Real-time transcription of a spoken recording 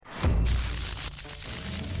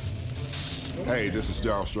Hey, this is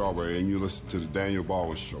Darryl Strawberry, and you listen to The Daniel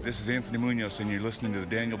Baldwin Show. This is Anthony Munoz, and you're listening to The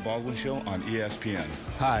Daniel Baldwin Show on ESPN.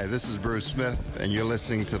 Hi, this is Bruce Smith, and you're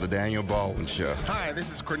listening to The Daniel Baldwin Show. Hi,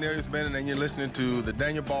 this is Cornelius Bennett, and you're listening to The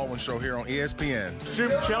Daniel Baldwin Show here on ESPN.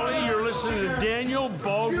 Jim Kelly, you're listening to The Daniel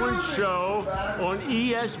Baldwin Show on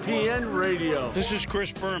ESPN Radio. This is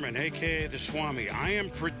Chris Berman, a.k.a. The Swami. I am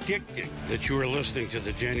predicting that you are listening to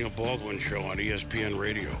The Daniel Baldwin Show on ESPN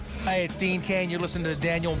Radio. Hi, it's Dean Cain. You're listening to The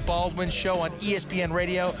Daniel Baldwin Show on ESPN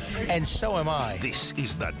Radio, and so am I. This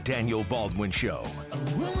is The Daniel Baldwin Show.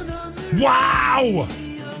 Wow!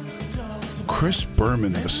 Chris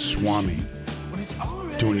Berman, the Swami,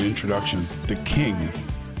 doing an introduction. The king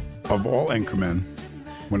of all anchormen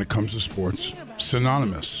when it comes to sports,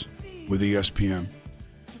 synonymous with ESPN.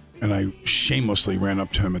 And I shamelessly ran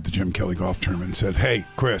up to him at the Jim Kelly golf tournament and said, "Hey,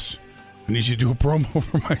 Chris, I need you to do a promo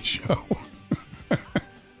for my show."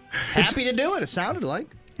 Happy to do it. It sounded like.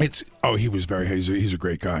 He was he's a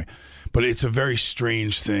great guy. But it's a very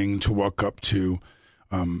strange thing to walk up to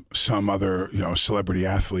some other, celebrity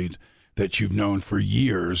athlete that you've known for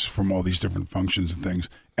years from all these different functions and things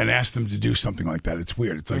and ask them to do something like that. It's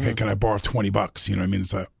weird. It's like, hey, can I borrow $20? You know what I mean?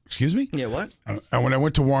 It's like, excuse me? Yeah, what? And when I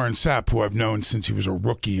went to Warren Sapp, who I've known since he was a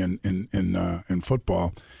rookie in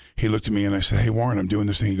football, he looked at me and I said, "Hey, Warren, I'm doing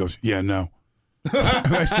this thing." He goes, "Yeah, no."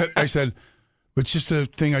 And I said, "It's just a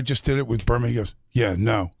thing. I just did it with Burma." He goes, "Yeah,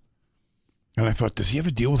 no." And I thought, does he have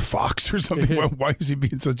a deal with Fox or something? Why is he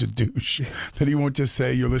being such a douche that he won't just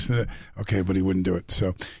say, "You're listening to," okay, but he wouldn't do it.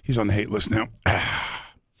 So he's on the hate list now.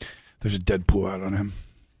 There's a Deadpool out on him.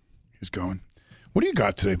 He's going. What do you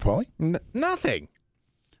got today, Paulie? Nothing.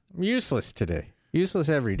 I'm useless today. Useless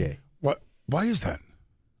every day. What? Why is that?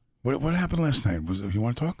 What happened last night? You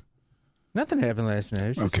want to talk? Nothing happened last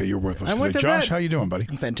night. Okay, you're worthless today. Josh, how you doing, buddy?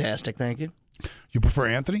 Fantastic, thank you. You prefer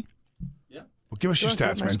Anthony? Yeah. Well, give us your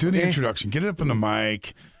stats, man. Do the introduction. Get it up on the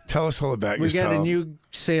mic. Tell us all about yourself. We got a new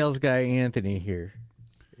sales guy, Anthony, here,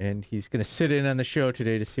 and he's going to sit in on the show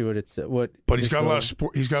today to see what it's what. But he's got a lot of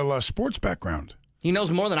sport. He's got a lot of sports background. He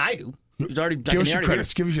knows more than I do. He's already give us your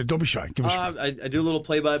credits. Don't be shy. Give us. I do a little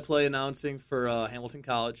play-by-play announcing for Hamilton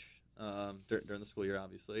College during the school year,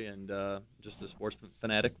 obviously, and just a sports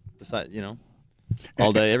fanatic. Besides,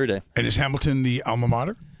 all day, every day. And is Hamilton the alma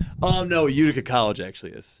mater? No, Utica College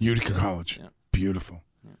actually is. Utica College. Yeah. Beautiful.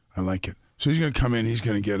 Yeah. I like it. So he's going to come in. He's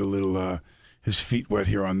going to get a little his feet wet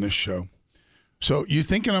here on this show. So you're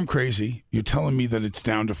thinking I'm crazy. You're telling me that it's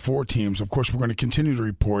down to 4 teams. Of course, we're going to continue to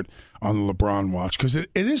report on the LeBron watch because it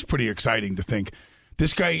is pretty exciting to think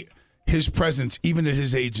this guy, his presence, even at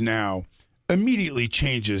his age now, immediately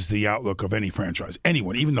changes the outlook of any franchise.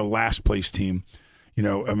 Anyone, even the last place team.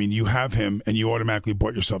 You have him, and you automatically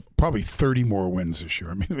bought yourself probably 30 more wins this year.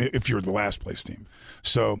 I mean, if you're the last place team.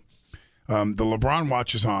 So the LeBron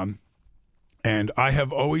watch is on, and I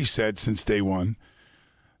have always said since day one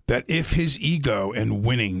that if his ego and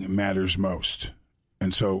winning matters most.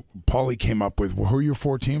 And so Paulie came up with, who are your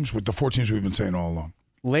 4 teams? With the 4 teams we've been saying all along.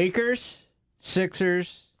 Lakers,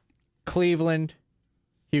 Sixers, Cleveland,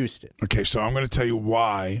 Houston. Okay, so I'm going to tell you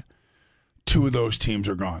why 2 of those teams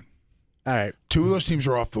are gone. All right. 2 of those teams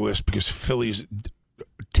are off the list because Philly's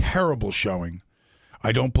terrible showing.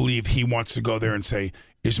 I don't believe he wants to go there and say,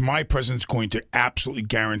 is my presence going to absolutely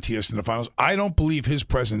guarantee us in the finals? I don't believe his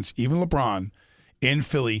presence, even LeBron, in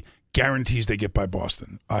Philly guarantees they get by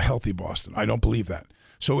Boston, a healthy Boston. I don't believe that.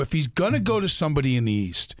 So if he's going to go to somebody in the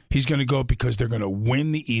East, he's going to go because they're going to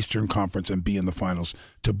win the Eastern Conference and be in the finals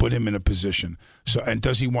to put him in a position. So, and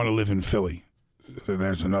does he want to live in Philly?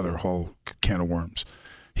 There's another whole can of worms.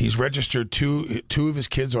 He's registered two of his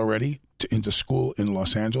kids already into school in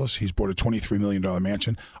Los Angeles. He's bought a $23 million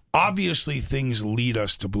mansion. Obviously, things lead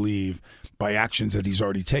us to believe, by actions that he's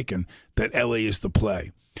already taken, that L.A. is the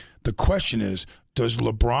play. The question is, does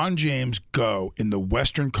LeBron James go in the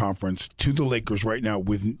Western Conference to the Lakers right now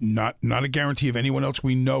with not a guarantee of anyone else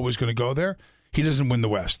we know is going to go there? He doesn't win the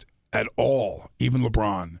West at all, even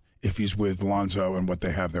LeBron, if he's with Lonzo and what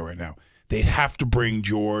they have there right now. They'd have to bring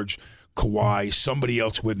George, Kawhi, somebody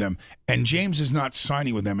else with them. And James is not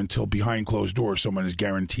signing with them until behind closed doors someone has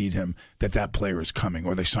guaranteed him that player is coming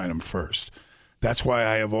or they sign him first. That's why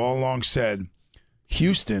I have all along said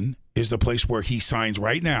Houston is the place where he signs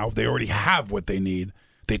right now. They already have what they need.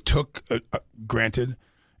 They took, granted,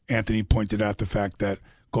 Anthony pointed out the fact that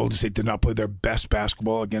Golden State did not play their best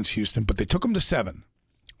basketball against Houston, but they took them to 7.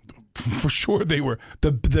 For sure, they were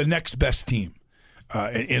the next best team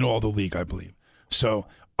in all the league, I believe. So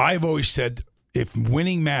I've always said if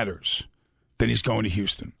winning matters, then he's going to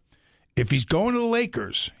Houston. If he's going to the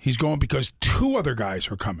Lakers, he's going because two other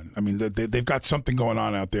guys are coming. I mean, they've got something going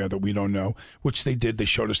on out there that we don't know, which they did. They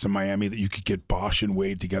showed us in Miami that you could get Bosch and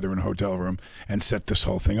Wade together in a hotel room and set this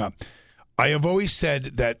whole thing up. I have always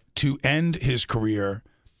said that to end his career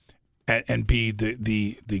and be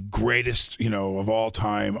the greatest, of all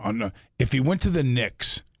time, if he went to the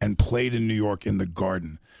Knicks and played in New York in the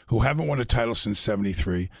Garden, who haven't won a title since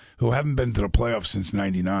 73, who haven't been to the playoffs since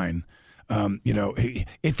 99,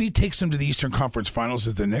 if he takes them to the Eastern Conference Finals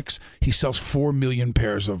at the Knicks, he sells 4 million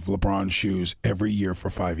pairs of LeBron shoes every year for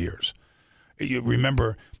 5 years. You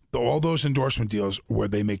remember all those endorsement deals where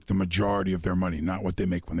they make the majority of their money, not what they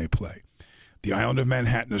make when they play. The island of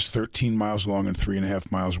Manhattan is 13 miles long and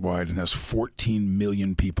 3.5 miles wide and has 14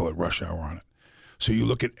 million people at rush hour on it. So you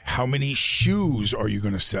look at how many shoes are you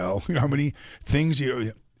going to sell, how many things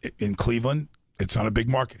in Cleveland. It's not a big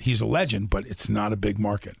market. He's a legend, but it's not a big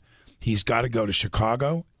market. He's got to go to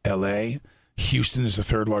Chicago, L.A., Houston is the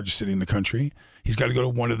third largest city in the country. He's got to go to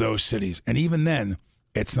one of those cities. And even then,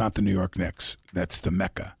 it's not the New York Knicks. That's the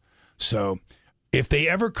Mecca. So if they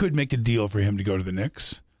ever could make a deal for him to go to the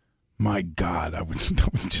Knicks, my God, that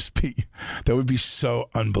would be so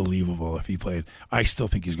unbelievable if he played. I still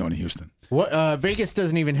think he's going to Houston. Vegas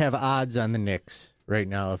doesn't even have odds on the Knicks right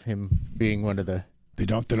now of him being one of the... They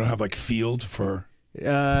don't have like field for...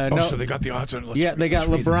 no. So they got the odds on it. They got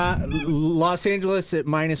LeBron, Los Angeles at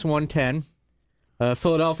 -110.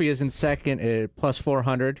 Philadelphia is in second at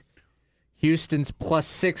 +400. Houston's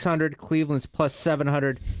 +600. Cleveland's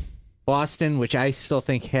 +700. Boston, which I still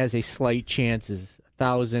think has a slight chance, is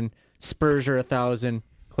 1,000. Spurs are 1,000.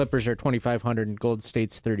 Clippers are 2,500, and Golden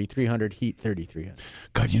State's 3,300. Heat 3,300.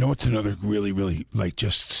 God, you know what's another really, really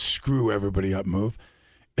just screw everybody up move?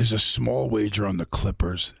 Is a small wager on the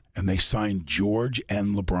Clippers, and they signed George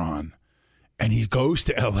and LeBron, and he goes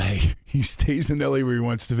to L.A. He stays in L.A. where he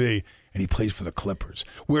wants to be, and he plays for the Clippers,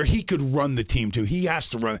 where he could run the team too. He has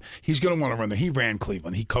to run. He's going to want to run. He ran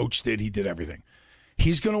Cleveland. He coached it. He did everything.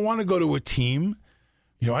 He's going to want to go to a team.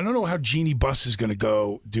 I don't know how Jeannie Buss is going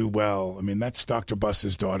to do well. I mean, that's Dr.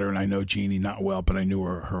 Buss's daughter, and I know Jeannie not well, but I knew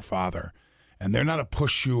her father. And they're not a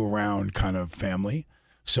push-you-around kind of family.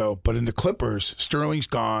 So, but in the Clippers, Sterling's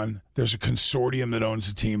gone. There's a consortium that owns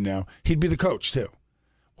the team now. He'd be the coach, too.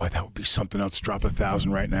 Boy, that would be something else. Drop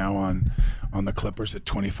 1,000 right now on the Clippers at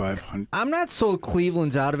 2,500. I'm not sold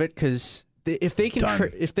Cleveland's out of it because if they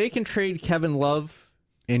can trade Kevin Love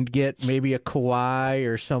and get maybe a Kawhi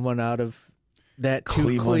or someone out of that to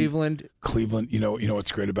Cleveland. Cleveland, you know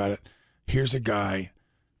what's great about it? Here's a guy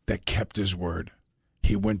that kept his word.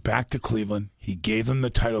 He went back to Cleveland. He gave them the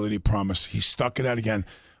title that he promised. He stuck it out again,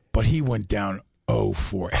 but he went down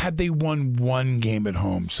 0-4. Had they won one game at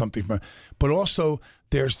home, something from. But also,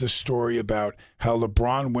 there's the story about how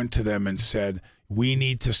LeBron went to them and said, "We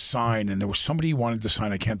need to sign." And there was somebody he wanted to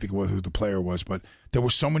sign. I can't think of who the player was, but there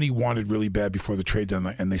was someone he wanted really bad before the trade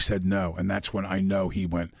deadline, and they said no. And that's when I know he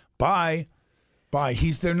went bye.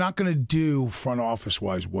 They're not going to do front office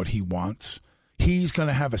wise what he wants. He's going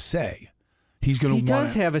to have a say. He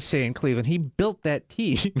does have a say in Cleveland. He built that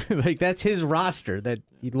team. That's his roster that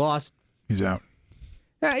he lost. He's out.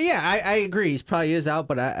 I agree. He probably is out,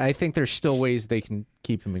 but I think there's still ways they can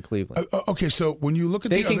keep him in Cleveland. Okay, so when you look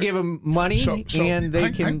at they can give him money, and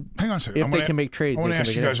they can. Hang on a second. If they can make trades, I want to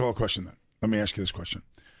ask you guys all a question. Then let me ask you this question: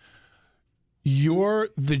 You're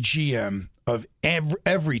the GM of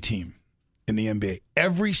every team in the NBA.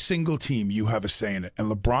 Every single team, you have a say in it.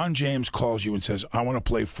 And LeBron James calls you and says, "I want to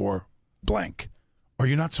play for blank." Are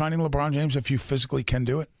you not signing LeBron James if you physically can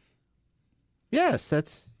do it? Yes,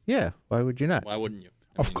 why would you not? Why wouldn't you?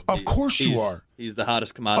 Of course you are. He's the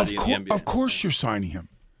hottest commodity in the NBA. Of course you're signing him.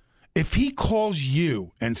 If he calls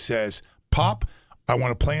you and says, "Pop, I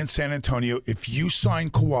want to play in San Antonio. If you sign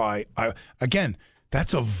Kawhi," again,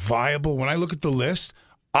 that's a viable. When I look at the list,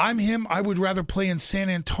 I'm him. I would rather play in San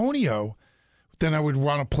Antonio than I would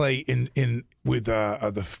want to play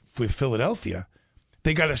with Philadelphia.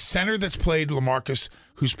 They got a center that's played, LaMarcus,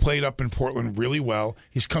 who's played up in Portland really well.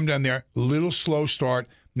 He's come down there, little slow start.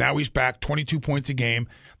 Now he's back, 22 points a game.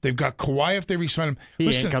 They've got Kawhi if they re-sign him. He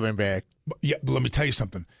ain't coming back. Yeah, but let me tell you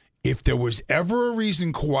something. If there was ever a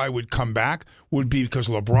reason Kawhi would come back, would be because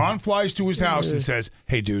LeBron flies to his house and says,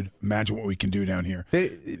 "Hey, dude, imagine what we can do down here."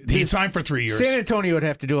 He'd sign for 3 years. San Antonio would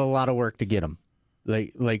have to do a lot of work to get him.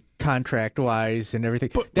 Like contract-wise and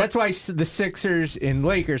everything. That's why the Sixers and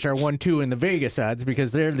Lakers are 1-2 in the Vegas odds,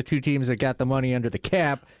 because they're the two teams that got the money under the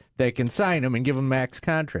cap that can sign him and give him max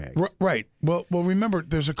contracts. Right. Well, remember,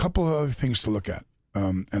 there's a couple of other things to look at,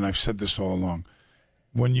 and I've said this all along.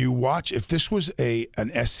 When you watch, if this was the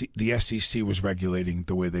SEC was regulating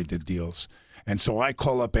the way they did deals, And so I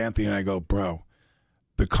call up Anthony and I go, bro,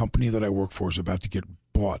 the company that I work for is about to get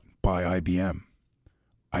bought by IBM.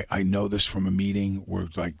 I know this from a meeting. We're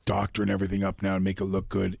like doctoring everything up now and make it look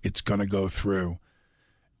good. It's going to go through.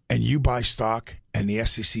 And you buy stock and the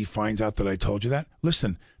SEC finds out that I told you that.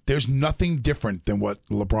 Listen, there's nothing different than what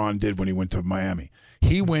LeBron did when he went to Miami.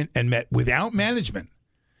 He went and met without management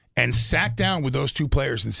and sat down with those two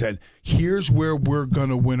players and said, here's where we're going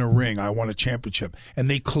to win a ring. I want a championship. And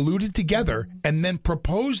they colluded together and then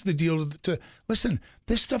proposed the deal to listen,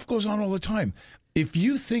 this stuff goes on all the time. If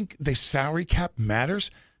you think the salary cap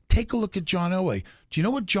matters, take a look at John Elway. Do you know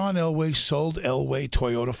what John Elway sold Elway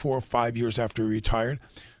Toyota for 5 years after he retired?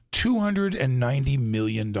 $290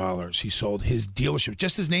 million. He sold his dealership.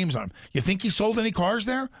 Just his name's on him. You think he sold any cars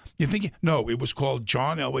there? No, it was called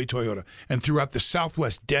John Elway Toyota. And throughout the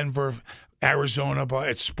Southwest, Denver, Arizona,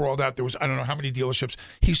 it sprawled out. There was, I don't know how many dealerships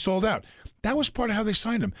he sold out. That was part of how they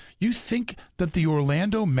signed him. You think that the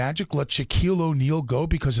Orlando Magic let Shaquille O'Neal go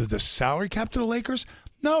because of the salary cap to the Lakers?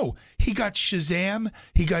 No. He got Shazam.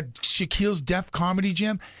 He got Shaquille's Def Comedy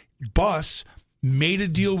Jam. Bus made a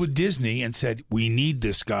deal with Disney and said, we need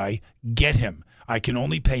this guy. Get him. I can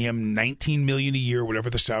only pay him $19 million a year, whatever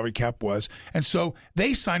the salary cap was. And so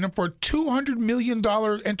they signed him for a $200 million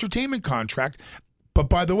entertainment contract. But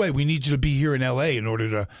by the way, we need you to be here in L.A. in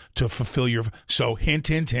order to fulfill your... So hint,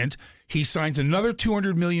 hint, hint. He signs another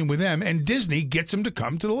 $200 million with them, and Disney gets him to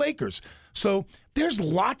come to the Lakers. So there's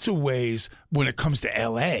lots of ways when it comes to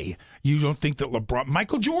L.A. You don't think that LeBron...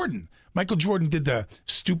 Michael Jordan did the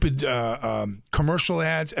stupid commercial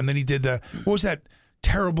ads, and then he did the... What was that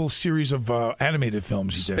terrible series of animated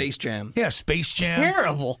films he did? Space Jam. Yeah, Space Jam.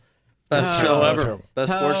 Terrible. Best show ever. Terrible.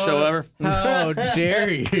 Best sports show ever. How dare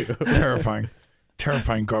you?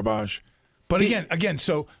 Terrifying garbage. But again,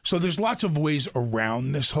 so there's lots of ways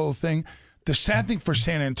around this whole thing. The sad thing for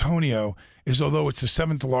San Antonio is, although it's the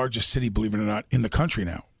 7th largest city, believe it or not, in the country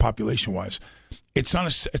now, population-wise, it's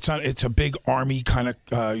a big army kind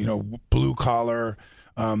of blue collar.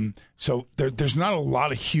 So there's not a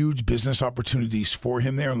lot of huge business opportunities for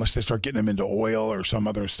him there unless they start getting him into oil or some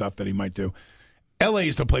other stuff that he might do. L.A.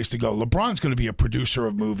 is the place to go. LeBron's going to be a producer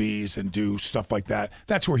of movies and do stuff like that.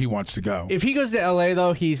 That's where he wants to go. If he goes to L.A.,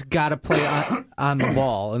 though, he's got to play on the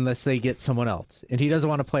ball unless they get someone else. And he doesn't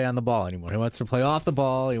want to play on the ball anymore. He wants to play off the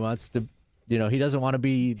ball. He wants to, he doesn't want to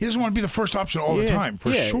be... He doesn't want to be the first option all the time,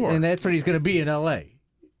 for sure. And that's what he's going to be in L.A.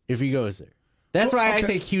 if he goes there. That's why I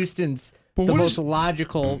think Houston's the most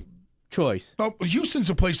logical choice. Well,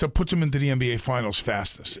 Houston's a place that puts him into the NBA Finals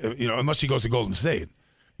fastest, unless he goes to Golden State.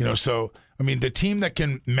 So, I mean, the team that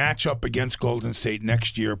can match up against Golden State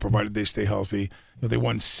next year, provided they stay healthy, they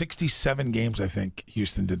won 67 games, I think,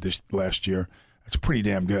 Houston did this last year. That's pretty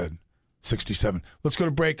damn good, 67. Let's go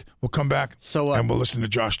to break. We'll come back, and we'll listen to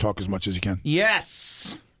Josh talk as much as he can.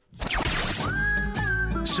 Yes!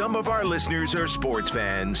 Some of our listeners are sports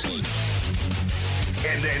fans,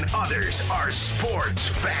 and then others are sports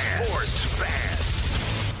fans.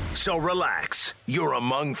 So relax. You're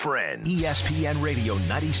among friends. ESPN Radio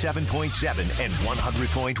 97.7 and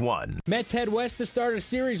 100.1. Mets head west to start a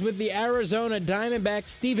series with the Arizona Diamondbacks.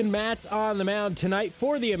 Steven Matz on the mound tonight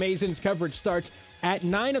for the Amazons. Coverage starts at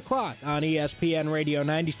 9 o'clock on ESPN Radio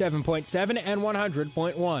 97.7 and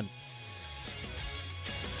 100.1.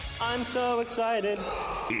 I'm so excited.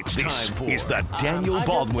 This is the Daniel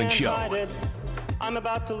Baldwin Show. I'm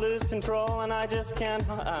about to lose control, and I just can't...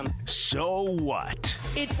 So what?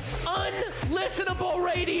 It's unlistenable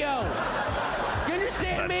radio. You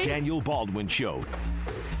understand me? The Daniel Baldwin Show.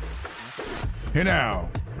 Here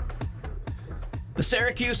now. The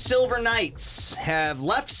Syracuse Silver Knights have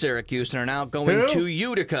left Syracuse and are now going to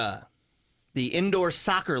Utica. The indoor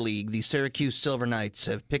soccer league, the Syracuse Silver Knights,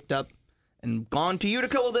 have picked up and gone to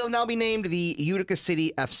Utica. Well, they'll now be named the Utica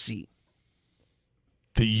City FC.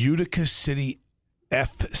 The Utica City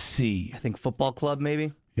FC. I think football club,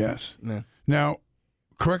 maybe? Yes. Yeah. Now,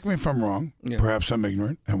 correct me if I'm wrong. Yeah. Perhaps I'm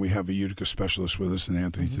ignorant, and we have a Utica specialist with us in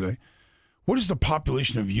Anthony today. What is the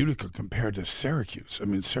population of Utica compared to Syracuse? I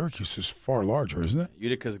mean, Syracuse is far larger, isn't it?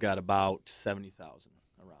 Utica's got about 70,000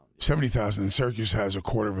 around. 70,000, and Syracuse has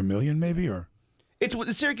 250,000 maybe, or?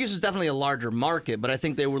 Syracuse is definitely a larger market, but I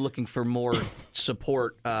think they were looking for more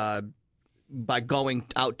support by going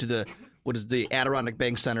out to the Adirondack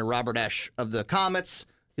Bank Center. Robert Esch of the Comets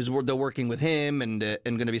they're working with him and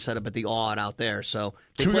going to be set up at the Aud out there. So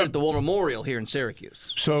they played at the War Memorial here in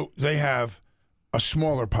Syracuse. So they have a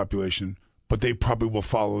smaller population, but they probably will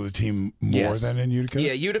follow the team more than in Utica?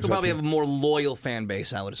 Yeah, Utica probably have a more loyal fan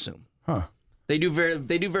base, I would assume. Huh. They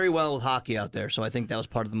do very well with hockey out there, so I think that was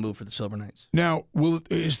part of the move for the Silver Knights. Now,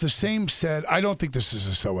 is the same said? I don't think this is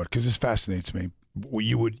a so what, because this fascinates me.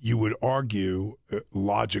 You would argue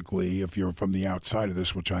logically, if you're from the outside of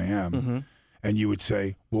this, which I am, and you would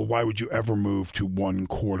say, well, why would you ever move to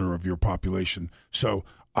 1/4 of your population? So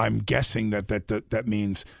I'm guessing that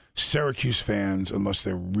means Syracuse fans, unless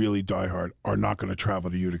they're really diehard, are not going to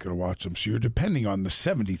travel to Utica to watch them. So you're depending on the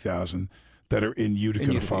 70,000 that are in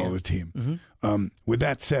Utica to follow the team. With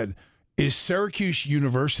that said, is Syracuse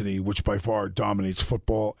University, which by far dominates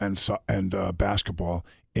football and basketball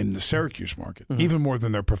in the Syracuse market, even more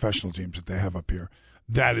than their professional teams that they have up here,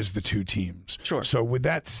 that is the two teams. Sure. So with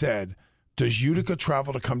that said, does Utica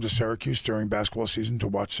travel to come to Syracuse during basketball season to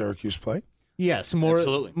watch Syracuse play? Yes, more.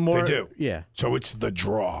 They do. Yeah. So it's the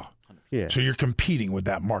draw. Yeah. So you're competing with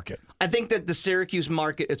that market. I think that the Syracuse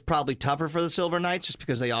market is probably tougher for the Silver Knights just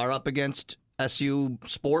because they are up against SU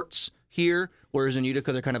sports here, whereas in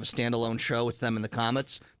Utica they're kind of a standalone show. It's them and the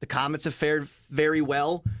Comets. The Comets have fared very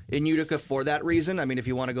well in Utica for that reason. I mean, if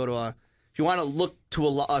you want to look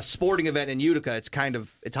to a sporting event in Utica, it's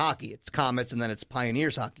hockey. It's Comets and then it's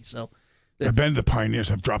Pioneers hockey. So I've been to the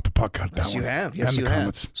Pioneers. I've dropped the puck out that yes, one. you have. Yes, and you the have.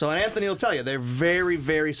 Comets. So Anthony will tell you they're very,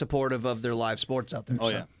 very supportive of their live sports out there. Oh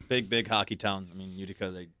yeah, big hockey town. I mean,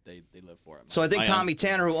 Utica, they live for it. So I think Tommy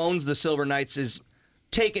Tanner, who owns the Silver Knights, he's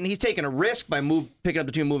taken a risk by picking up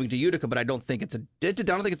the team, moving to Utica, but I don't think it's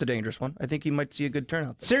a dangerous one. I think you might see a good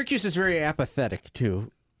turnout there. Syracuse is very apathetic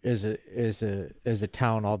too, as a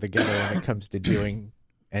town altogether when it comes to doing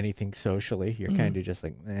anything socially. You're kind of just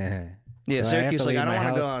like, eh. Yeah, Syracuse, I don't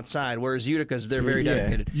want to go outside. Whereas Utica's, they're very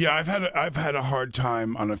dedicated. Yeah, I've had a hard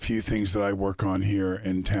time on a few things that I work on here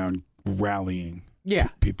in town rallying.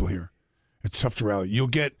 People here. It's tough to rally. You'll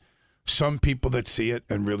get some people that see it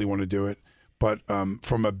and really want to do it, but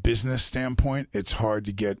from a business standpoint, it's hard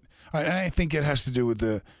to get. And I think it has to do with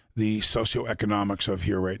the socioeconomics of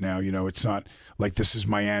here right now. You know, it's not like this is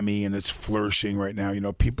Miami and it's flourishing right now. You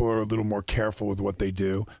know, people are a little more careful with what they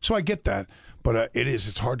do. So I get that. But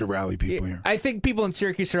it's hard to rally people here. I think people in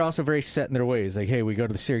Syracuse are also very set in their ways. Like, hey, we go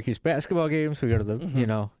to the Syracuse basketball games. We go to the,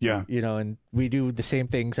 and we do the same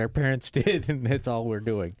things our parents did, and that's all we're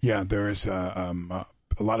doing. Yeah, there is a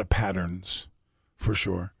lot of patterns, for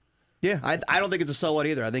sure. Yeah, I don't think it's a so what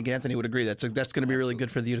either. I think Anthony would agree that's going to be really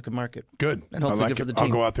good for the Utica market. Good. And hopefully good for the team.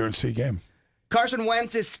 I'll go out there and see a game. Carson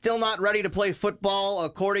Wentz is still not ready to play football.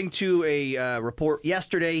 According to a report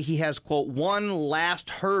yesterday, he has, quote, one last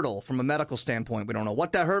hurdle from a medical standpoint. We don't know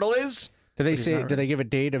what that hurdle is. Do they give a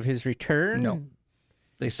date of his return? No.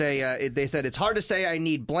 They said it's hard to say I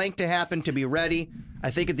need blank to happen to be ready.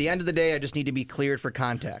 I think at the end of the day, I just need to be cleared for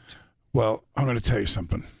contact. Well, I'm going to tell you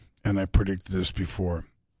something, and I predicted this before.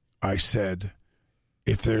 I said,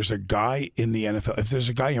 if there's a guy in the NFL, if there's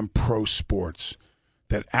a guy in pro sports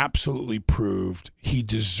that absolutely proved he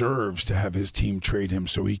deserves to have his team trade him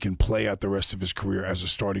so he can play out the rest of his career as a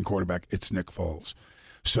starting quarterback, it's Nick Foles.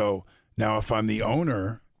 So now if I'm the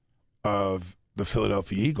owner of the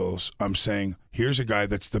Philadelphia Eagles, I'm saying here's a guy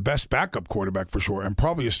that's the best backup quarterback for sure and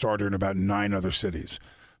probably a starter in about 9 other cities.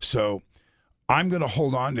 So I'm going to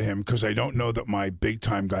hold on to him because I don't know that my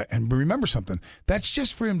big-time guy – and remember something, that's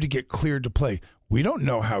just for him to get cleared to play. We don't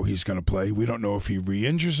know how he's going to play. We don't know if he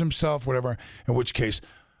re-injures himself, whatever, in which case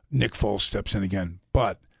Nick Foles steps in again.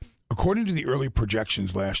 But according to the early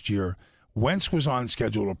projections last year, Wentz was on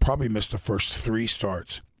schedule to probably miss the first 3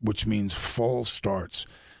 starts, which means full starts.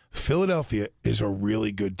 Philadelphia is a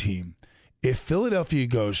really good team. If Philadelphia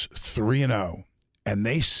goes 3-0 and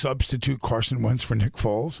they substitute Carson Wentz for Nick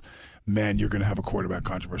Foles, man, you're going to have a quarterback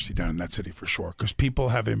controversy down in that city for sure because people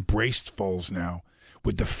have embraced Foles now.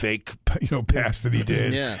 With the fake, pass that he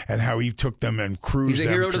did, and how he took them and cruised them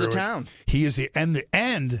through. He's a hero to the town. He is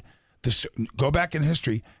go back in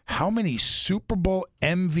history. How many Super Bowl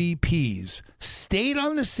MVPs stayed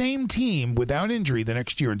on the same team without injury the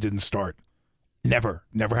next year and didn't start? Never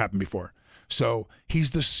happened before. So he's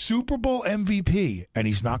the Super Bowl MVP, and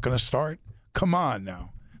he's not going to start. Come on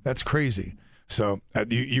now, that's crazy. So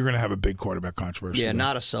you're going to have a big quarterback controversy. Yeah, there.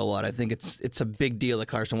 not a so what. I think it's a big deal that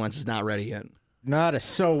Carson Wentz is not ready yet. Not a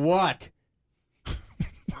so what.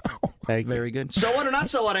 Very good. So what or not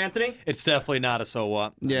so what, Anthony? It's definitely not a so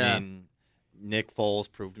what. Yeah. I mean, Nick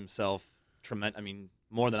Foles proved himself tremendous. I mean,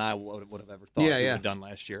 more than I would have ever thought he would have done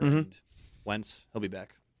last year. Mm-hmm. And Wentz, he'll be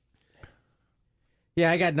back. Yeah,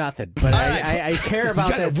 I got nothing, but I care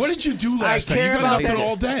about that. What did you do last night? You got nothing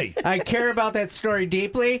all day. I care about that story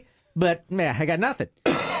deeply, but man, I got nothing.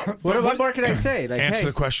 What more can I say? Answer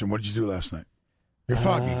the question. What did you do last night? You're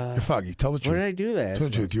foggy. You're foggy. Tell the truth. What did I do last Tell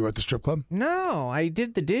the truth. You were at the strip club? No, I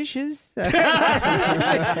did the dishes.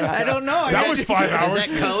 I don't know. That was 5 hours.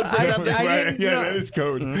 Is that code for something? That is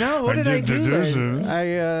code. No, what did I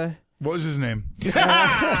do? What was his name? Go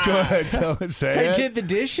ahead. Tell it. Say I it. did the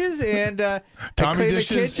dishes and I Tommy cleaned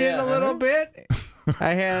dishes? the kitchen a little bit.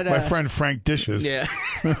 I had My friend Frank Dishes. Yeah.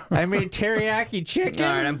 I made teriyaki chicken. All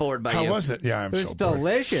right, I'm bored by How you. was it? Yeah, It was so bored.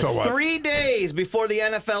 delicious. So what? 3 days before the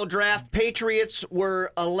NFL draft, Patriots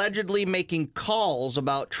were allegedly making calls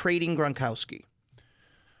about trading Gronkowski.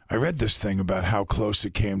 I read this thing about how close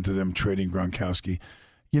it came to them trading Gronkowski.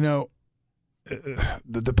 You know,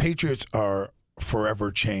 the Patriots are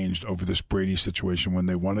forever changed over this Brady situation. When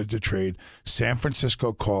they wanted to trade, San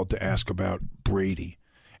Francisco called to ask about Brady.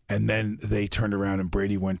 And then they turned around and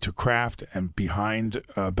Brady went to Kraft and behind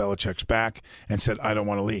Belichick's back and said, I don't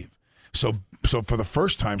want to leave. So for the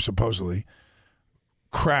first time, supposedly,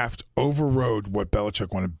 Kraft overrode what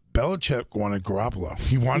Belichick wanted. Belichick wanted Garoppolo.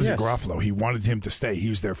 He wanted Garoppolo. He wanted him to stay. He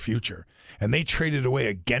was their future. And they traded away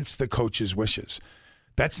against the coach's wishes.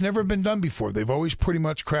 That's never been done before. They've always pretty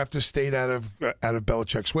much Kraft has stayed out of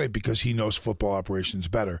Belichick's way because he knows football operations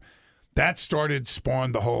better. That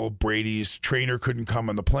spawned the whole Brady's trainer couldn't come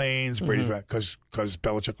on the planes, Brady's because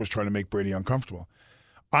Belichick was trying to make Brady uncomfortable.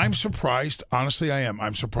 I'm surprised, honestly I am.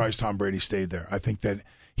 I'm surprised Tom Brady stayed there. I think that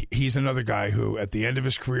he's another guy who at the end of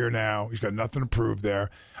his career now, he's got nothing to prove there.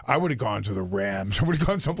 I would have gone to the Rams. I would have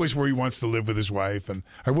gone someplace where he wants to live with his wife, and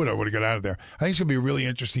I would have got out of there. I think it's going to be a really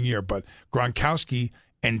interesting year, but Gronkowski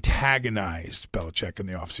antagonized Belichick in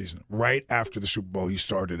the offseason. Right after the Super Bowl, he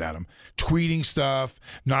started at him, tweeting stuff,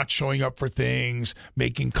 not showing up for things,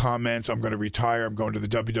 making comments. I'm going to retire. I'm going to the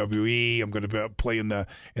WWE. I'm going to play in the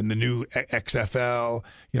new XFL.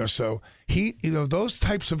 So those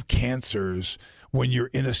types of cancers. When you're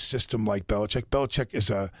in a system like Belichick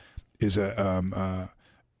is a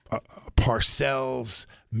Parcells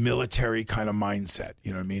military kind of mindset.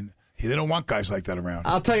 You know what I mean? They don't want guys like that around.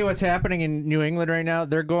 I'll tell you what's happening in New England right now.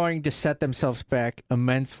 They're going to set themselves back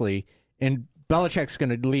immensely, and Belichick's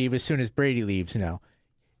going to leave as soon as Brady leaves now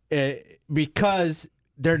because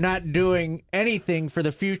they're not doing anything for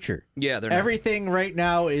the future. Yeah, they're not. Everything right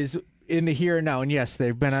now is in the here and now, and yes,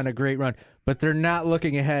 they've been on a great run, but they're not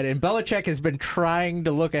looking ahead. And Belichick has been trying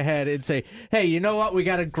to look ahead and say, hey, you know what? We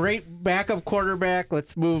got a great backup quarterback.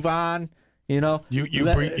 Let's move on.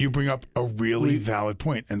 You bring up a really valid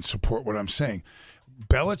point and support what I'm saying.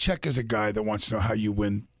 Belichick is a guy that wants to know how you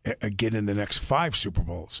get in the next 5 Super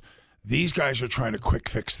Bowls. These guys are trying to quick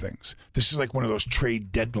fix things. This is like one of those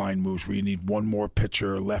trade deadline moves where you need one more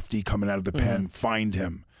pitcher, lefty coming out of the pen, find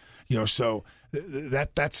him. So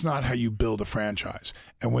that's not how you build a franchise.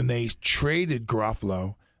 And when they traded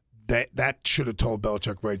Garoppolo, that should have told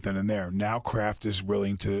Belichick right then and there. Now Kraft is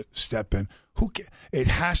willing to step in. It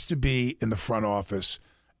has to be in the front office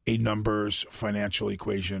a numbers financial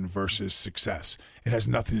equation versus success. It has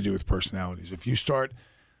nothing to do with personalities. If you start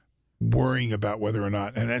worrying about whether or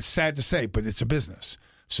not, and it's sad to say, but it's a business.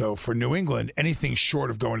 So for New England, anything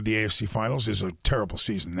short of going to the AFC Finals is a terrible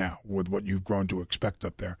season now with what you've grown to expect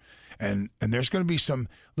up there. And there's going to be some,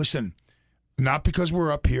 listen, not because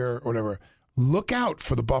we're up here or whatever, look out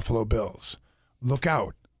for the Buffalo Bills. Look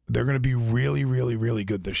out. They're going to be really, really, really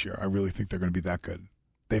good this year. I really think they're going to be that good.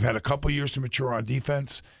 They've had a couple years to mature on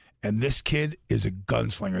defense, and this kid is a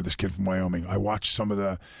gunslinger, this kid from Wyoming. I watched some of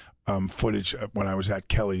the footage when I was at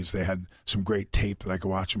Kelly's. They had some great tape that I could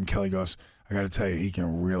watch him. Kelly goes, I got to tell you, he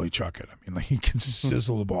can really chuck it. I mean, he can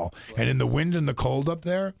sizzle the ball. And in the wind and the cold up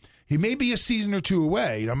there, he may be a season or 2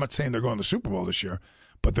 away. I'm not saying they're going to the Super Bowl this year,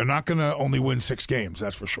 but they're not going to only win 6 games,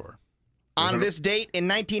 that's for sure. On this date in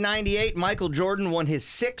 1998, Michael Jordan won his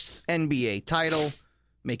 6th NBA title,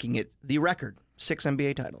 making it the record. 6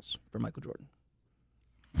 NBA titles for Michael Jordan.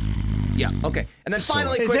 Yeah, okay. And then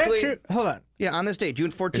finally, is quickly... that true? Hold on. Yeah, on this date,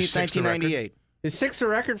 June 14th, 1998. Is 6 a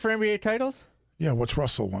record for NBA titles? Yeah, what's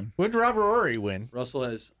Russell won? What did Robert Horry win? Russell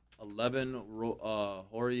has 11.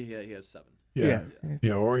 Horry, he has 7. Yeah,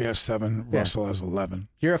 Horry has 7. Russell has 11.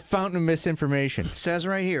 You're a fountain of misinformation. It says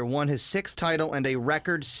right here, won his 6th title and a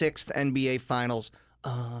record 6th NBA Finals.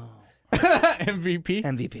 Oh. MVP?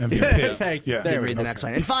 MVP. Thank you. There read the next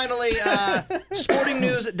line. And finally,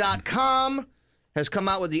 sportingnews.com has come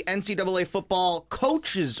out with the NCAA football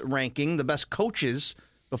coaches ranking, the best coaches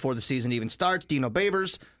before the season even starts. Dino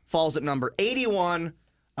Babers falls at number 81.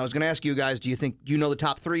 I was going to ask you guys, do you know the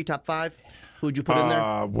top 3, top 5? Who'd you put in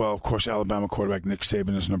there? Well, of course, Alabama quarterback Nick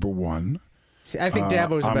Saban is number 1. See, I think Dabo's a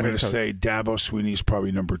better coach. I'm going to say Dabo Swinney's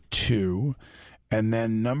probably number 2. And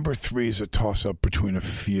then number 3 is a toss-up between a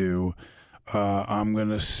few. I'm going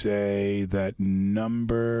to say that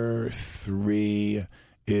number 3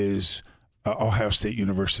 is Ohio State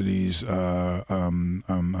University's Urban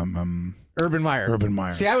Meyer. Urban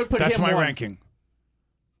Meyer. See, I would put That's him my one. ranking.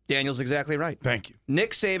 Daniel's exactly right. Thank you.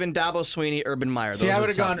 Nick Saban, Dabo Sweeney, Urban Meyer. See, Those I are would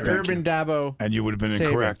have the top gone three. Urban, Dabo. And you would have been Saban.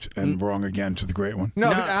 incorrect and wrong again to the great one.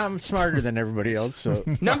 No, I'm smarter than everybody else. So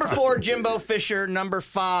Number 4, Jimbo Fisher. Number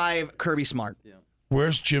 5, Kirby Smart.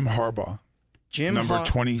 Where's Jim Harbaugh? Number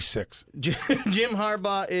 26. Jim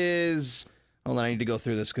Harbaugh is. Hold on, I need to go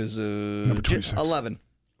through this because Number 26. 11.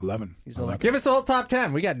 11. He's 11. give us the whole top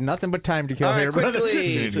 10. We got nothing but time to kill All right, here. brother.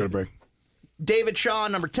 quickly. You need to go to break. David Shaw,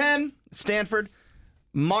 number 10, Stanford.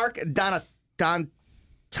 Mark D'Antonio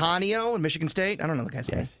in Michigan State. I don't know the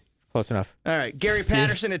guy's name. Close enough. All right, Gary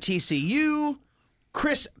Patterson at TCU.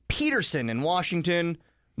 Chris Peterson in Washington.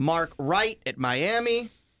 Mark Wright at Miami.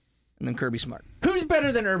 And then Kirby Smart. Who's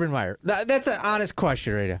better than Urban Meyer? That's an honest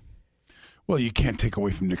question right now. Well, you can't take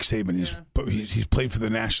away from Nick Saban. He's played for the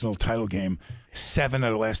national title game 7 out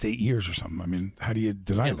of the last 8 years or something. I mean, how do you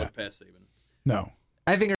deny Can't that? look past Saban. No.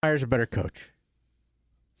 I think Urban Meyer's a better coach.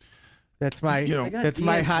 That's my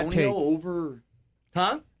hot take. Over,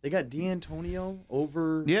 huh? They got D'Antonio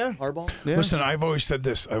over Harbaugh. Yeah. Listen, I've always said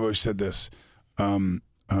this.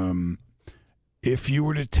 If you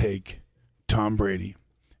were to take Tom Brady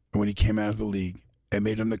when he came out of the league and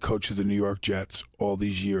made him the coach of the New York Jets all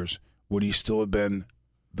these years, would he still have been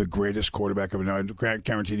the greatest quarterback ever? Now, I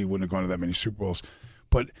guarantee he wouldn't have gone to that many Super Bowls.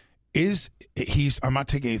 But I'm not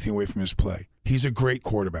taking anything away from his play. He's a great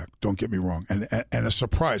quarterback, don't get me wrong. And a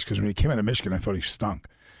surprise, because when he came out of Michigan, I thought he stunk.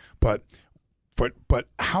 But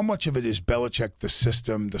how much of it is Belichick, the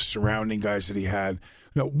system, the surrounding guys that he had?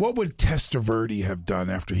 What would Testaverde have done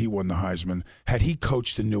after he won the Heisman? Had he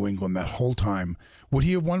coached in New England that whole time, would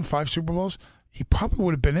he have won 5 Super Bowls? He probably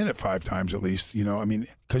would have been in it 5 times at least,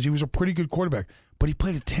 because he was a pretty good quarterback. But he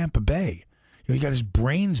played at Tampa Bay. He got his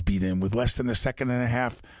brains beat in with less than a second and a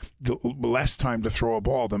half less time to throw a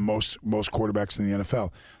ball than most quarterbacks in the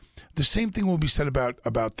NFL. The same thing will be said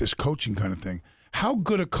about this coaching kind of thing. How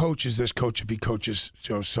good a coach is this coach if he coaches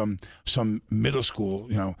some middle school?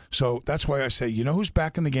 So that's why I say, who's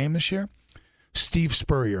back in the game this year? Steve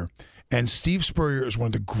Spurrier. And Steve Spurrier is one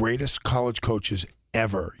of the greatest college coaches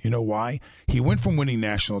ever. You know why? He went from winning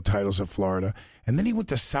national titles at Florida, and then he went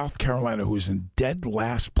to South Carolina, who was in dead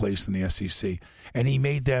last place in the SEC, and he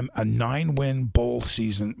made them a 9-win bowl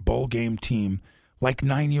game team like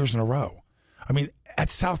 9 years in a row. I mean, at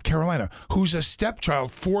South Carolina, who's a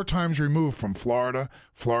stepchild 4 times removed from Florida,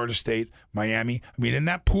 Florida State, Miami. I mean, in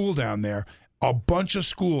that pool down there, a bunch of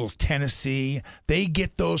schools, Tennessee, they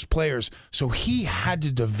get those players. So he had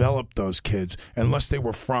to develop those kids, unless they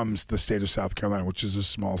were from the state of South Carolina, which is a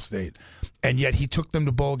small state. And yet he took them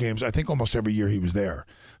to bowl games, I think almost every year he was there.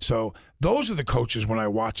 So those are the coaches when I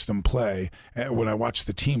watch them play, when I watch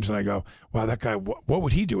the teams and I go, wow, that guy, what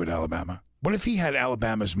would he do at Alabama? What if he had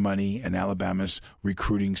Alabama's money and Alabama's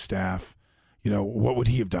recruiting staff? What would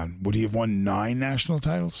he have done? Would he have won 9 national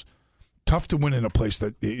titles? Tough to win in a place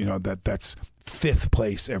that that's 5th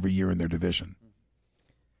place every year in their division.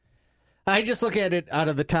 I just look at it out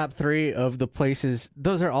of the top 3 of the places.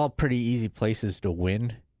 Those are all pretty easy places to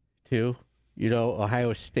win, too.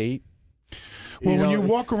 Ohio State. Well, when you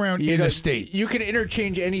walk around in a state, you can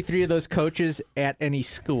interchange any 3 of those coaches at any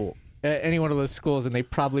school. Any one of those schools, and they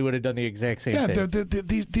probably would have done the exact same thing. Yeah,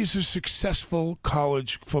 these are successful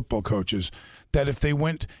college football coaches that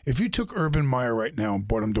if you took Urban Meyer right now and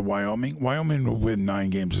brought him to Wyoming would win 9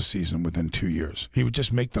 games a season within 2 years. He would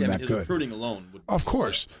just make them that his good. Recruiting alone would of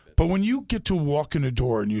course. But when you get to walk in the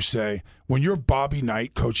door and you say, when you're Bobby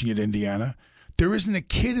Knight coaching at Indiana, there isn't a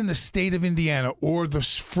kid in the state of Indiana or the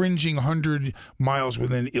fringing 100 miles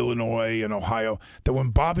within Illinois and Ohio that when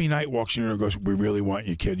Bobby Knight walks in and goes, we really want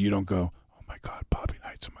you, kid, you don't go, oh, my God, Bobby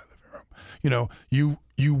Knight's in my living room.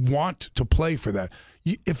 You want to play for that.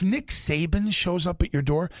 If Nick Saban shows up at your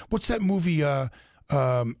door, what's that movie with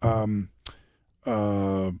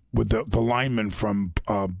the lineman from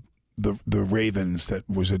the Ravens that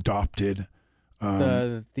was adopted?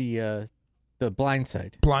 The Blind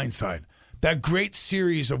Side. Blind Side. That great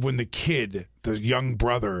series of when the kid, the young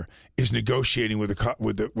brother, is negotiating with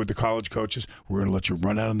the college coaches. We're going to let you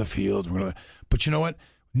run out on the field. But you know what?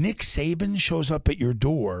 Nick Saban shows up at your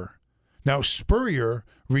door. Now, Spurrier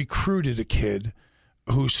recruited a kid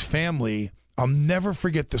whose family, I'll never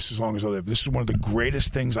forget this as long as I live. This is one of the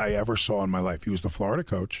greatest things I ever saw in my life. He was the Florida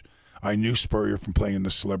coach. I knew Spurrier from playing in the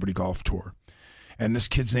Celebrity Golf Tour. And this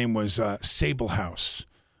kid's name was Sablehouse.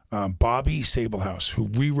 Bobby Sablehouse, who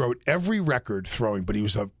rewrote every record throwing, but he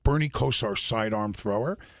was a Bernie Kosar sidearm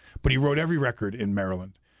thrower, but he wrote every record in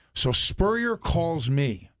Maryland. So Spurrier calls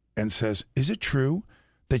me and says, "Is it true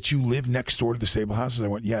that you live next door to the Sable houses?" I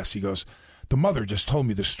went, "Yes." He goes, "The mother just told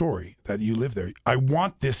me the story that you live there. I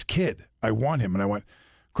want this kid. I want him." And I went,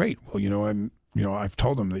 "Great. Well, I've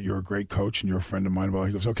told him that you're a great coach and you're a friend of mine." Well,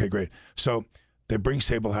 he goes, "Okay, great." So they bring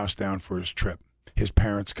Sable House down for his trip. His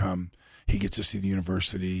parents come. He gets to see the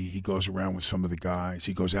university. He goes around with some of the guys.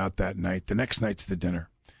 He goes out that night. The next night's the dinner.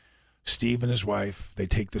 Steve and his wife, they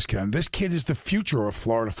take this kid. And this kid is the future of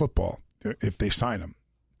Florida football if they sign him.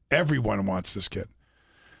 Everyone wants this kid.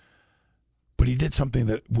 But he did something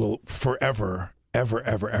that will forever, ever,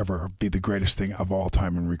 ever, ever be the greatest thing of all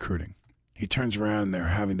time in recruiting. He turns around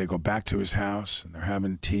and they go back to his house and they're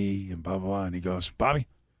having tea and blah, blah, blah. And he goes, "Bobby."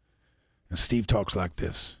 And Steve talks like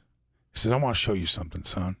this. He says, "I want to show you something,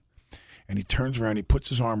 son." And he turns around, he puts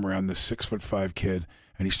his arm around this 6'5" kid,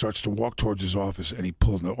 and he starts to walk towards his office, and he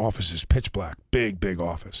pulls, the office is pitch black, big, big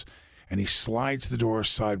office. And he slides the door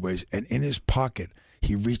sideways, and in his pocket,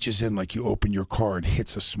 he reaches in like you open your car and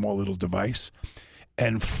hits a small little device.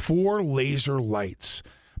 And 4 laser lights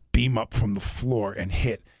beam up from the floor and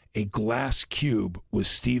hit a glass cube with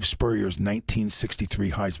Steve Spurrier's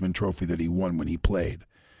 1963 Heisman Trophy that he won when he played.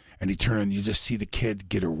 And he turned and you just see the kid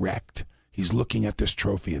get erect. He's looking at this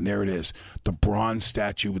trophy, and there it is, the bronze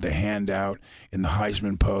statue with the hand out in the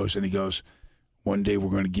Heisman pose. And he goes, "One day we're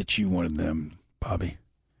going to get you one of them, Bobby."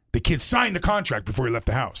 The kid signed the contract before he left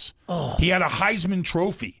the house. Oh. He had a Heisman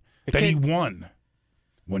Trophy that he won.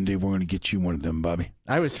 "One day we're going to get you one of them, Bobby."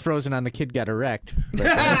 I was frozen on the kid got erect.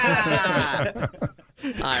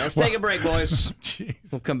 All right, let's take a break, boys.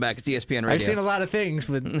 We'll come back. It's ESPN Radio. I've seen a lot of things,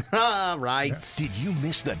 but... Right. Did you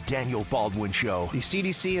miss the Daniel Baldwin Show? The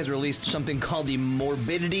CDC has released something called the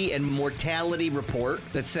Morbidity and Mortality Report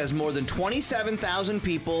that says more than 27,000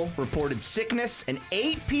 people reported sickness and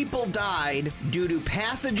 8 people died due to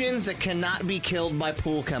pathogens that cannot be killed by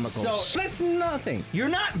pool chemicals. So that's nothing. You're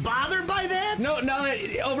not bothered by that? No,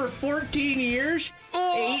 over 14 years,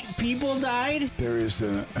 8 people died? There is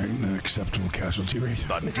an acceptable casualty rate.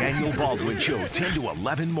 The Daniel Baldwin Show, 10 to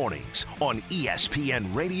 11 mornings on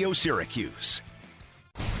ESPN Radio Syracuse.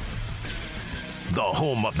 The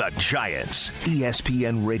home of the Giants.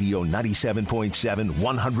 ESPN Radio 97.7,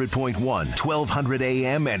 100.1, 1200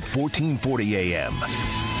 AM and 1440 AM.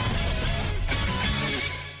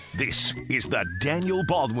 This is the Daniel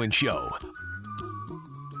Baldwin Show.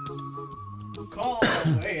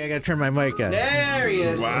 Hey, I gotta turn my mic on. There he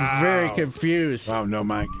is. Wow. I'm very confused. Wow, no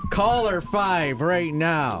mic. Caller 5 right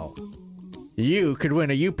now. You could win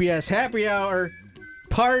a UPS happy hour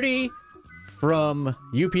party from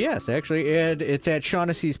UPS, actually, and it's at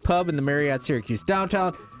Shaughnessy's Pub in the Marriott Syracuse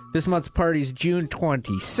downtown. This month's party's June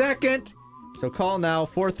 22nd. So call now,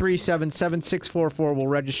 437-7644. We'll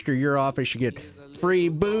register your office. You get free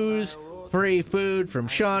booze, free food from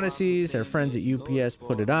Shaughnessy's. Our friends at UPS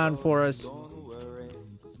put it on for us.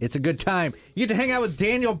 It's a good time. You get to hang out with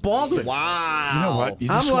Daniel Baldwin. Wow. You know what?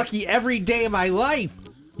 I'm lucky every day of my life.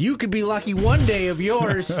 You could be lucky one day of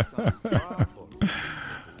yours.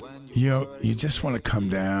 You just want to come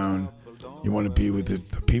down. You want to be with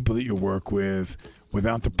the people that you work with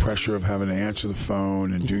without the pressure of having to answer the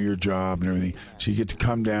phone and do your job and everything. So you get to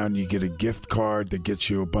come down. You get a gift card that gets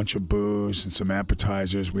you a bunch of booze and some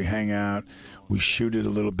appetizers. We hang out. We shoot it a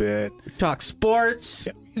little bit. Talk sports.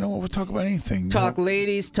 Yeah, you know what? We'll talk about anything. Talk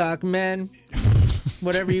ladies, talk men.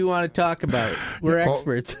 Whatever you want to talk about. We're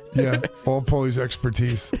experts. All Paulie's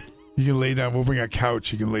expertise. You can lay down. We'll bring a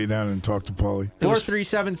couch. You can lay down and talk to Paulie.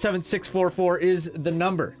 437-7644 is the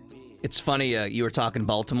number. It's funny, you were talking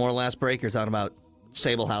Baltimore last break. You were talking about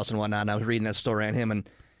Sable House and whatnot, and I was reading that story on him. And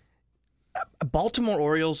Baltimore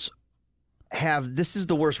Orioles this is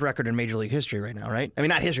the worst record in Major League history right now, right? I mean,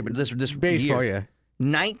 not history, but this baseball, year.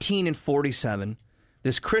 19-47.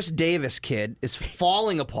 This Chris Davis kid is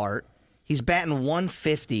falling apart. He's batting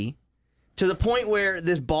 150 to the point where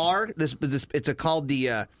this bar, it's called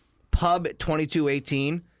the Pub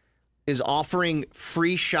 2218, is offering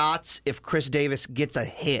free shots if Chris Davis gets a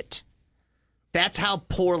hit. That's how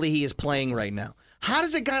poorly he is playing right now. How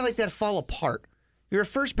does a guy like that fall apart? You're a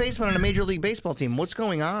first baseman on a Major League Baseball team. What's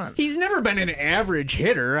going on? He's never been an average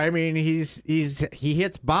hitter. I mean, he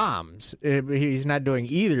hits bombs. He's not doing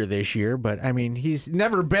either this year, but I mean, he's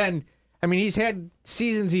never been. I mean, he's had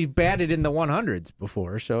seasons he's batted in the 100s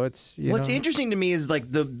before, so it's What's interesting to me is like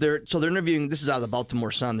they're interviewing. This is out of the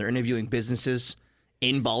Baltimore Sun. They're interviewing businesses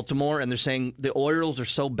in Baltimore, and they're saying the Orioles are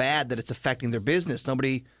so bad that it's affecting their business.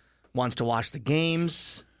 Nobody wants to watch the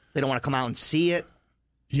games. They don't want to come out and see it.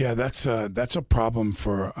 Yeah, that's a problem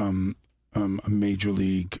for a major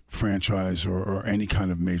league franchise or any kind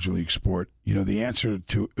of major league sport. You know, the answer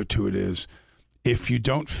to it is if you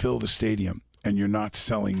don't fill the stadium and you're not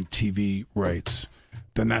selling TV rights,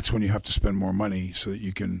 then that's when you have to spend more money so that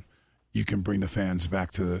you can bring the fans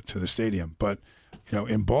back to the stadium. But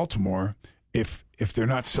in Baltimore, if they're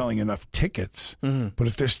not selling enough tickets, but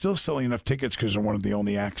if they're still selling enough tickets because they're one of the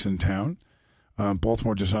only acts in town,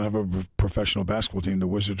 Baltimore does not have a professional basketball team. The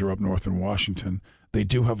Wizards are up north in Washington. They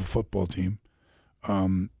do have a football team,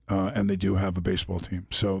 and they do have a baseball team.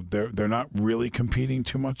 So they're not really competing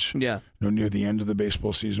too much. Yeah. Near the end of the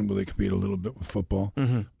baseball season, will they compete a little bit with football?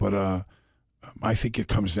 But I think it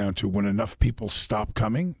comes down to when enough people stop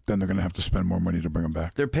coming, then they're going to have to spend more money to bring them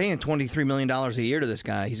back. They're paying $23 million a year to this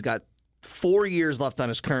guy. He's got 4 years left on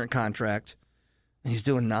his current contract, and he's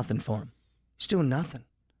doing nothing for him. He's doing nothing.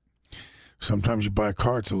 Sometimes you buy a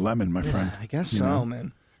car, it's a lemon, my friend. I guess so,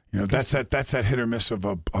 man. That's that hit or miss of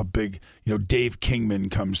a big. Dave Kingman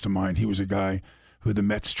comes to mind. He was a guy who the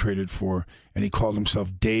Mets traded for, and he called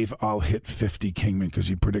himself Dave I'll hit 50 Kingman because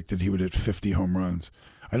he predicted he would hit 50 home runs.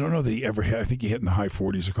 I don't know that he ever hit. I think he hit in the high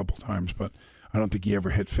 40s a couple times, but I don't think he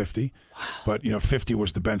ever hit 50. Wow. But 50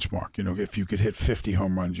 was the benchmark. If you could hit 50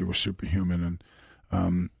 home runs, you were superhuman,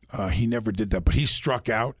 and he never did that. But he struck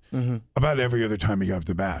out about every other time he got up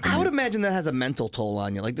the bat. I would imagine that has a mental toll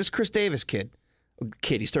on you. Like this Chris Davis kid,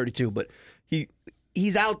 he's 32, but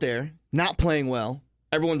he's out there not playing well.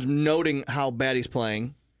 Everyone's noting how bad he's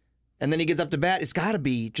playing, and then he gets up to bat. It's got to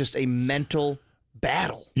be just a mental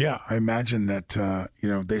battle. Yeah, I imagine that,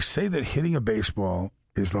 they say that hitting a baseball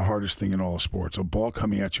is the hardest thing in all of sports. A ball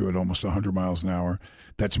coming at you at almost 100 miles an hour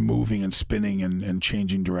that's moving and spinning and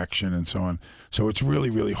changing direction and so on. So it's really,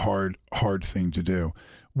 really hard thing to do.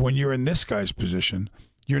 When you're in this guy's position,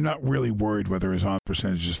 you're not really worried whether his on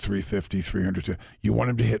percentage is 350, 300. You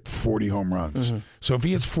want him to hit 40 home runs. So if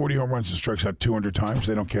he hits 40 home runs and strikes out 200 times,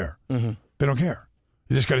 they don't care. They don't care.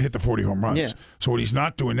 You just got to hit the 40 home runs. Yeah. So what he's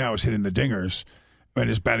not doing now is hitting the dingers. And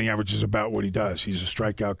his batting average is about what he does. He's a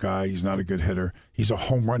strikeout guy. He's not a good hitter. He's a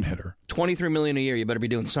home run hitter. $23 million a year. You better be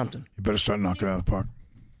doing something. You better start knocking it out of the park.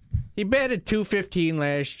 He batted .215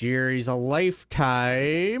 last year. He's a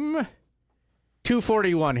lifetime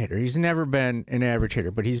 .241 hitter. He's never been an average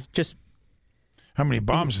hitter, but he's just. How many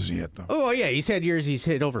bombs has he hit, though? Oh, yeah. He's had years he's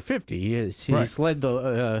hit over 50. He's led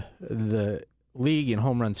the league in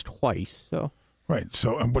home runs twice. So. Right.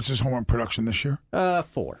 So, and what's his home run production this year?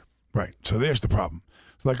 4. Right. So there's the problem.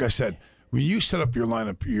 Like I said, when you set up your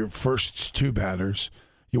lineup, your first 2 batters,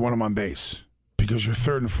 you want them on base because your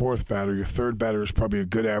third and fourth batter, your third batter is probably a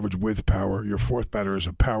good average with power. Your fourth batter is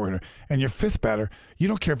a power hitter. And your fifth batter, you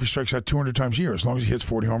don't care if he strikes out 200 times a year as long as he hits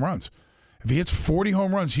 40 home runs. If he hits 40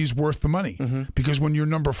 home runs, he's worth the money because when your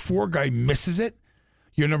number 4 guy misses it,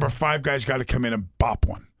 your number 5 guy's got to come in and bop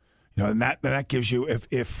one. And that gives you,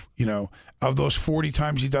 if of those 40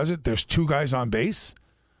 times he does it, there's 2 guys on base.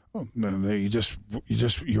 Oh, you're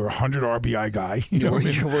a 100 RBI guy. You're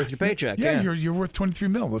worth your paycheck. Yeah, you're worth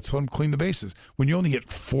 $23 million. Let's let him clean the bases. When you only hit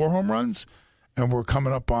 4 home runs, and we're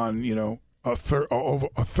coming up on a third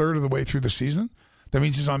of the way through the season, that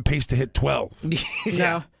means he's on pace to hit 12.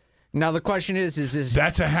 Yeah. Now the question is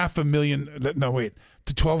that's a $500,000? No, wait.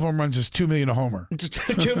 To 12 home runs is $2 million a homer.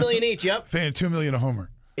 $2 million each. Yep. Paying $2 million a homer.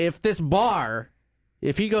 If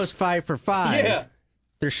he goes 5 for 5,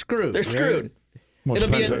 they're screwed. They're screwed. Right? Well,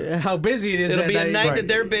 it'll be how busy it is. It'll be a night that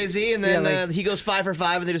they're busy, and then he goes 5 for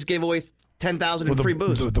 5, and they just gave away $10,000 in free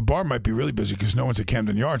booze. The bar might be really busy because no one's at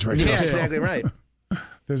Camden Yards right now. Yeah, exactly right.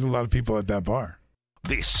 There's a lot of people at that bar.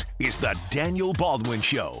 This is the Daniel Baldwin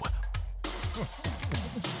Show.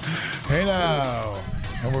 Hey now.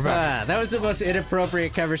 And we're back. That was the most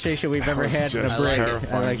inappropriate conversation we've ever had in a break.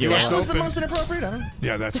 Terrifying. That was the most inappropriate? I don't know.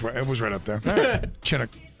 Yeah, that's right. It was right up there.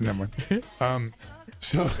 Chinook. Never mind.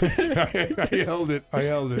 So I held it.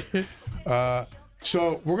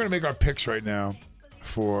 So we're going to make our picks right now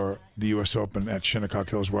for the U.S. Open at Shinnecock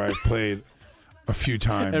Hills, where I've played a few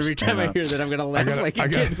times. Every time I hear that, I'm going to laugh like a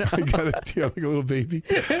kid. I got it, like a little baby.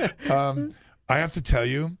 I have to tell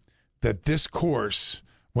you that this course,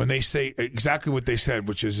 when they say exactly what they said,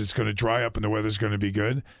 which is it's going to dry up and the weather's going to be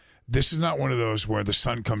good, this is not one of those where the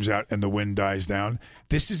sun comes out and the wind dies down.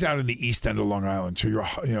 This is out in the east end of Long Island. So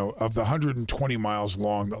of the 120 miles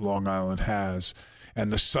long that Long Island has, and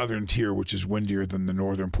the southern tier, which is windier than the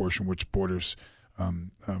northern portion, which borders,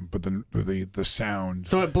 but the sound.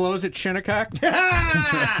 So it blows at Shinnecock?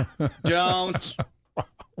 Don't.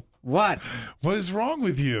 What? What is wrong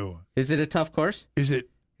with you? Is it a tough course? Is it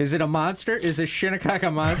a monster? Is a Shinnecock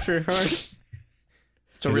a monster horse?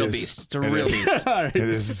 It's a real beast. It's a real beast. It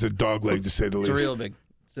is. It's a dog leg, to say the least. It's real big.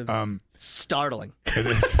 Startling. It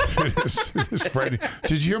is. It is frightening.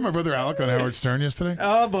 Did you hear my brother Alec on Howard Stern yesterday?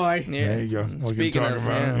 Oh, boy. Yeah. There you go. We can Speaking talk of,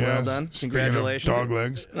 about it. well done. Speaking Congratulations. of dog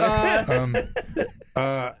legs.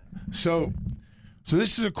 So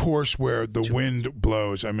this is a course where the wind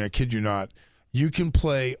blows. I mean, I kid you not. You can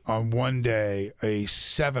play on one day a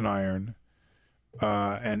 7-iron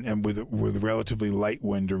and with relatively light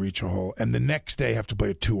wind to reach a hole, and the next day have to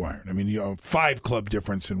play a 2-iron. I mean, 5 club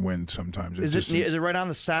difference in wind sometimes. Is it right on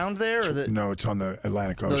the Sound there? Or no, it's on the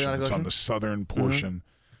Atlantic Ocean. It's on the southern portion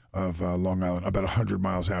of Long Island, about 100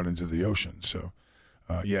 miles out into the ocean. So,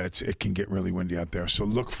 it can get really windy out there. So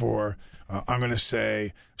look for. I'm going to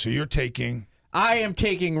say. So you're taking. I am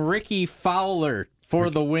taking Ricky Fowler for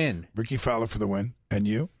the win. Ricky Fowler for the win, and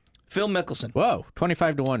you? Phil Mickelson. Whoa,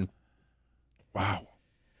 25-1. Wow.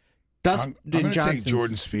 Dustin I'm going to take Johnson's-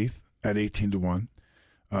 Jordan Spieth at 18-1,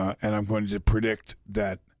 and I'm going to predict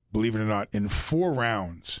that, believe it or not, in 4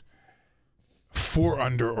 rounds, 4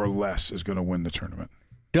 under or less is going to win the tournament.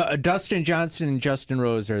 Dustin Johnson and Justin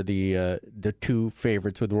Rose are the 2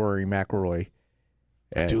 favorites with Rory McIlroy.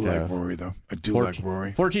 I do like Rory, though. I do like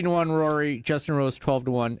Rory. 14-1 Rory, Justin Rose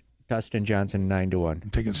 12-1, Dustin Johnson 9-1. I'm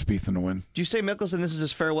taking Spieth in the win. Did you say Mickelson? This is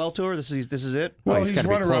his farewell tour. This is it. Well, he's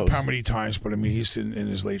runner-up how many times? But I mean, he's in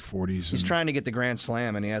his late 40s. He's trying to get the Grand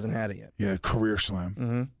Slam, and he hasn't had it yet. Yeah, career slam.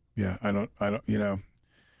 Mm-hmm. Yeah,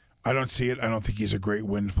 I don't see it. I don't think he's a great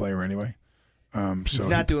wind player anyway. So he's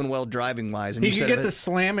not doing well driving wise. He could get the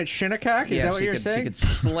slam at Shinnecock? Is that what you're saying? He could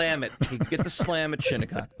slam it. He could get the slam at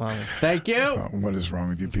Shinnecock. Thank you. What is wrong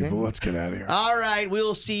with you people? Let's get out of here. All right,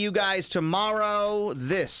 we'll see you guys tomorrow.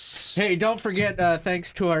 Hey, don't forget,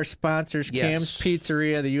 thanks to our sponsors, Cam's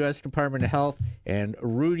Pizzeria, the U.S. Department of Health, and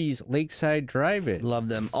Rudy's Lakeside Drive-In. Love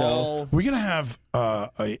them all. We're going to have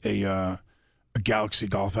a Galaxy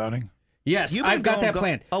golf outing. Yes, I've got that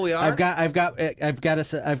planned. Oh, we are. I've got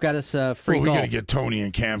us free we golf. got to get Tony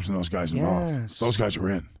and Cams and those guys involved. Yes. Those guys are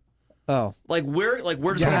in. Oh, we're just gonna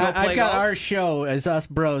go play I've got golf? our show as us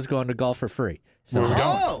bros going to golf for free. So Where we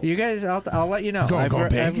going? you guys, I'll let you know. Going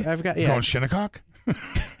big? I've got Going Shinnecock?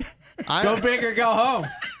 Go big or go home.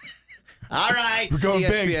 All right, We're going CSPN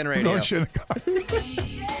big. Radio. We're going Shinnecock.